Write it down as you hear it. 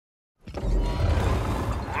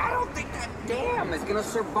Sam is gonna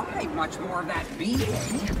survive much more of that beating.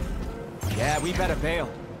 Yeah, we better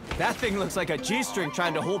bail. That thing looks like a G-string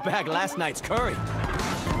trying to hold back last night's curry.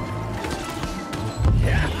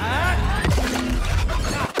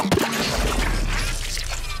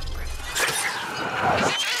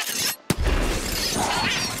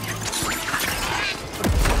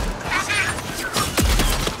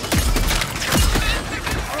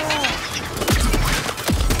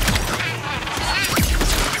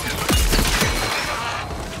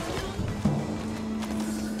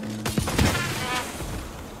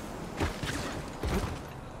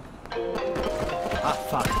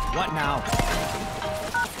 Fuck. What now?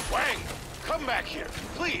 Wang! Come back here,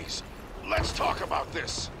 please! Let's talk about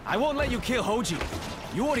this! I won't let you kill Hoji.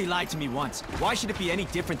 You already lied to me once. Why should it be any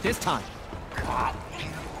different this time? Cut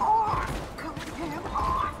him off! Cut him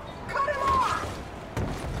off! Cut him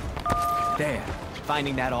off! There.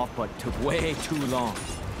 Finding that off but took way too long.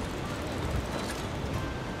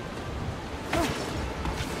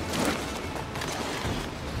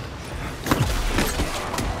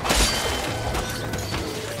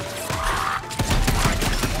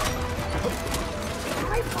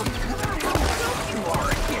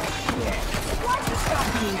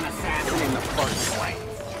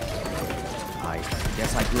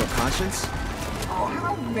 Guess I grew a conscience? Oh,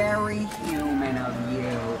 how very human of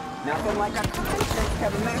you. Nothing like a conscience to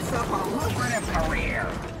mess up a lucrative career.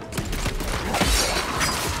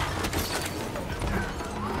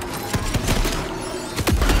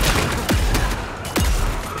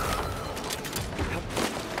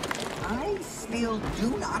 I still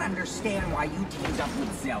do not understand why you teamed up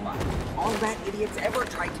with Zilla. All that idiot's ever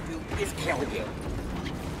tried to do is kill you.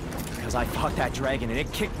 Because I fought that dragon and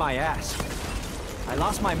it kicked my ass. I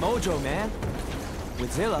lost my mojo, man.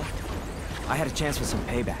 With Zilla, I had a chance for some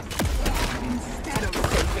payback. Instead of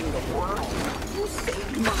saving the world, you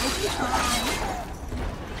saved my time.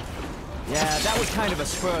 Yeah, that was kind of a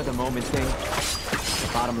spur-of-the-moment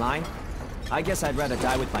thing. Bottom line, I guess I'd rather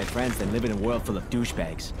die with my friends than live in a world full of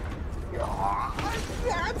douchebags. Oh,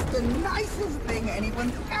 that's the nicest thing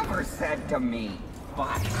anyone's ever said to me. But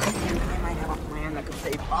I might have a plan that could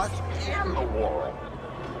save us and the world.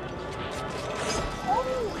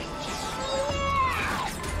 Holy shit!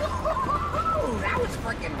 Whoa, that was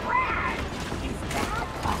freaking rad! Is that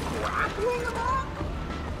a grappling hook?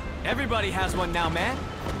 Everybody has one now, man.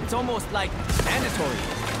 It's almost like mandatory.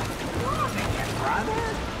 Love it, brother.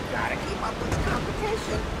 Gotta keep up with the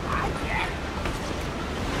competition. I get it.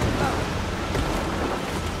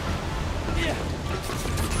 Yeah.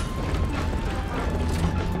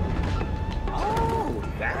 Oh,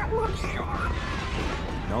 that looks sharp.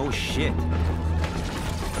 No shit.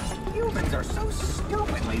 Humans are so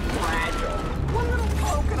stupidly fragile. One little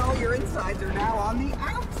poke and all your insides are now on the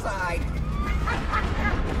outside.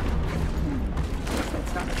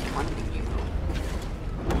 That's not fun to you.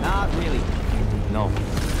 Not really. No.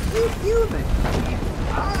 We're human.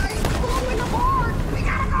 I'm falling apart. We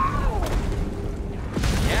gotta go.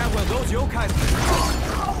 Yeah, well, those yokais...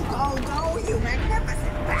 Go, you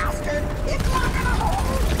magnificent bastard. It's not gonna hold.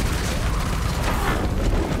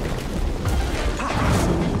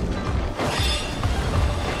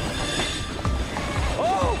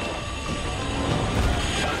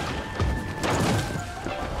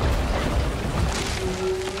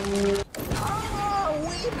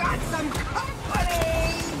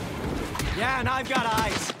 Yeah, and I've got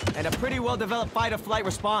eyes, and a pretty well-developed fight-or-flight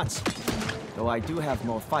response. Though I do have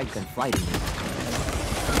more fight than flight in me.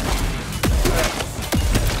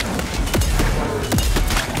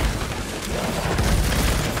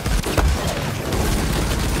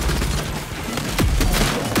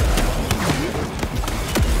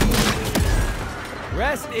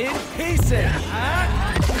 Rest in pieces!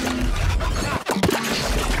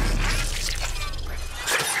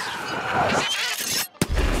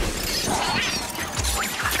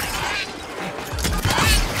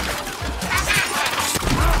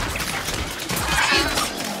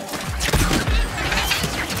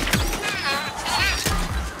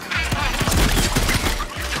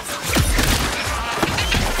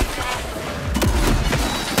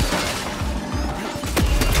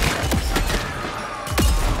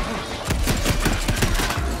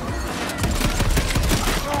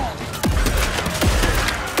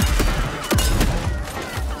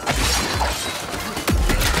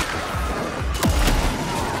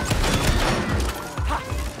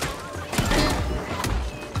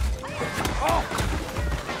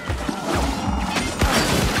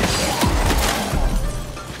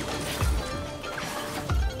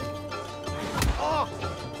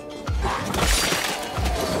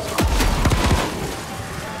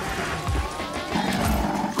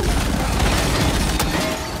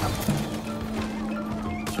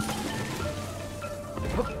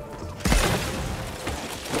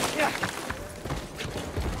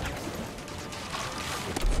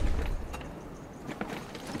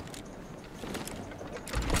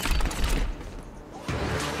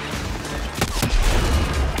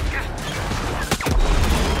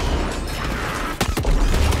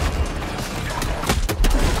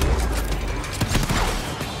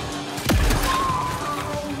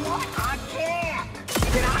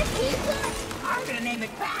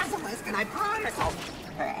 basilisk, and I promise I'll...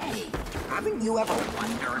 Hey, haven't you ever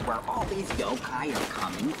wondered where all these yokai are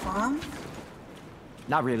coming from?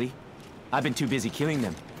 Not really. I've been too busy killing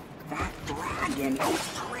them. That dragon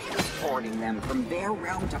is transporting them from their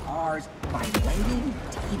realm to ours by laying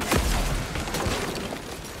demons.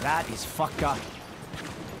 That is fucked up.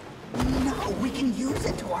 No, we can use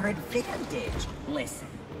it to our advantage. Listen,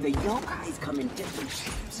 the yokais come in different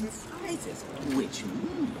shapes and sizes, which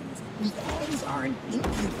means the eggs are an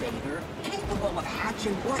incubator capable of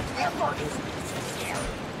hatching whatever is necessary.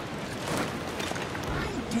 I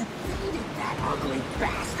defeated that ugly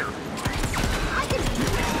bastard once. I can do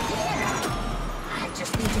it again. I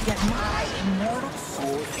just need to get my immortal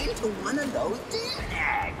soul into one of those demon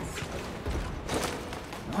eggs.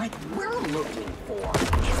 What we're looking for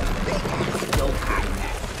is a big-ass yokai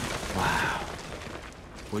nest. Wow.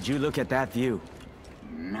 Would you look at that view?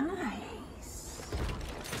 Nice.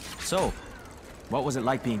 So, what was it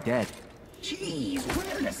like being dead? Jeez,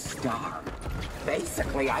 where to start?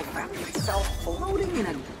 Basically, I found myself floating in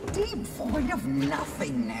a deep void of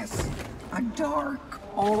nothingness. A dark,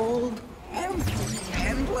 old, empty,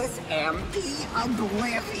 endless, empty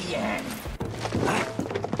oblivion.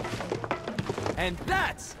 And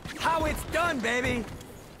that's how it's done, baby!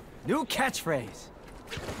 New catchphrase.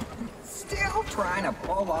 Still trying to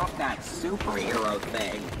pull off that superhero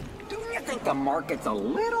thing. Don't you think the market's a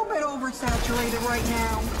little bit oversaturated right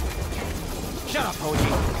now? Shut up,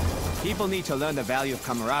 Hoji. People need to learn the value of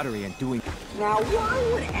camaraderie and doing... Now, why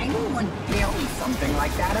would anyone build something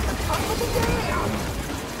like that at the top of the dam?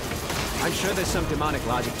 I'm sure there's some demonic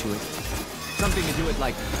logic to it. Something to do with,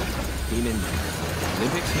 like, Demon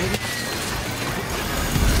Olympics, maybe?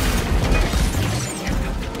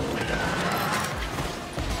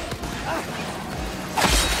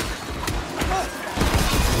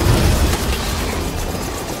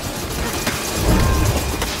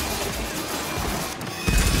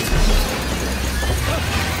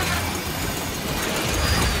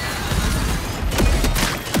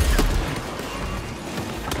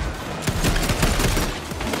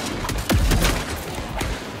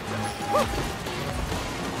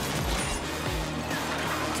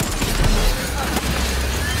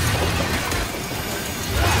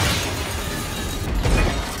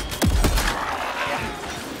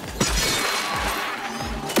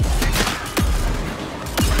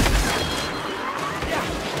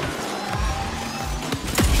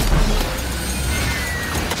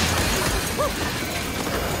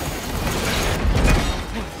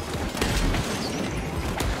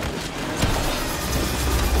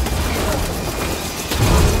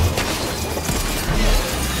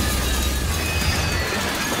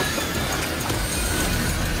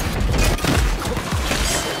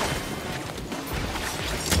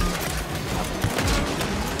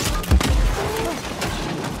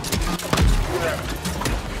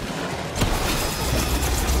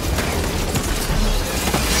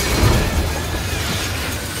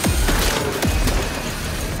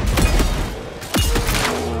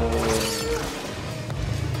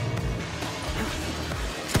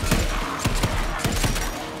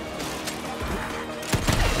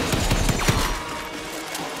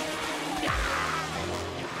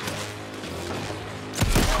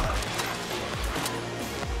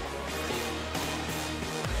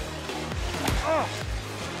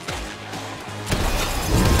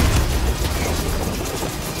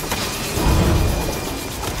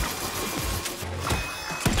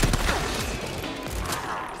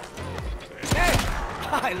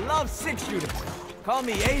 I love six-shooters. Call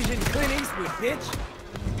me Asian Clint Eastwood, bitch.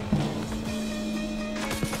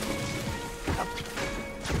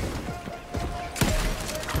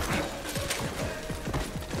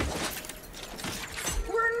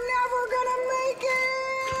 We're never gonna make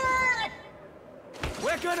it!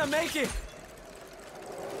 We're gonna make it!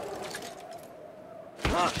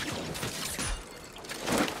 Ha!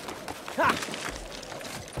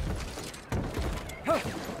 Huh.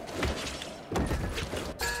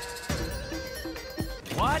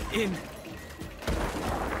 What in...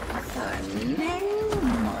 The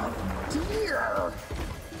name of deer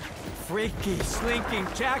Freaky, slinking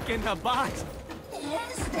Jack in the Box.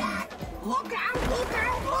 is that? Look out, look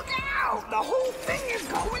out, look out! The whole thing is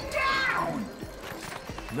going down!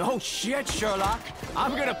 No shit, Sherlock.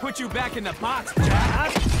 I'm gonna put you back in the box,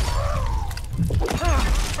 Jack.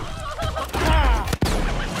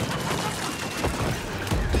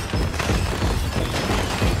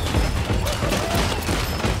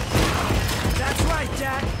 That's right,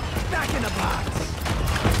 Jack. Back in the box.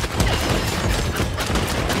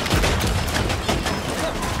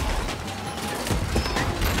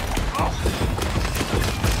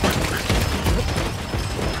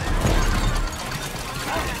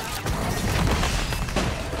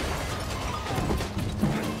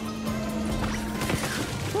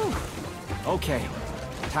 Okay,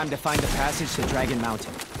 time to find the passage to Dragon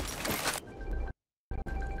Mountain.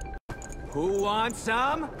 Who wants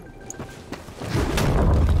some?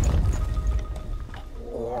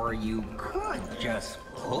 Or you could just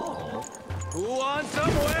pull. Who wants some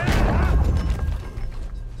where?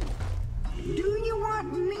 Do you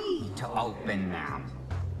want me to open them?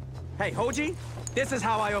 Hey, Hoji, this is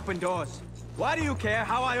how I open doors. Why do you care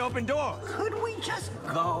how I open doors? Could we just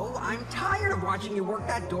go? I'm tired of watching you work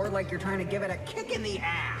that door like you're trying to give it a kick in the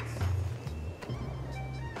ass.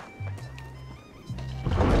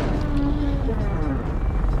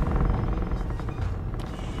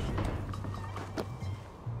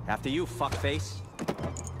 After you, fuckface.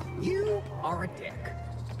 You are a dick.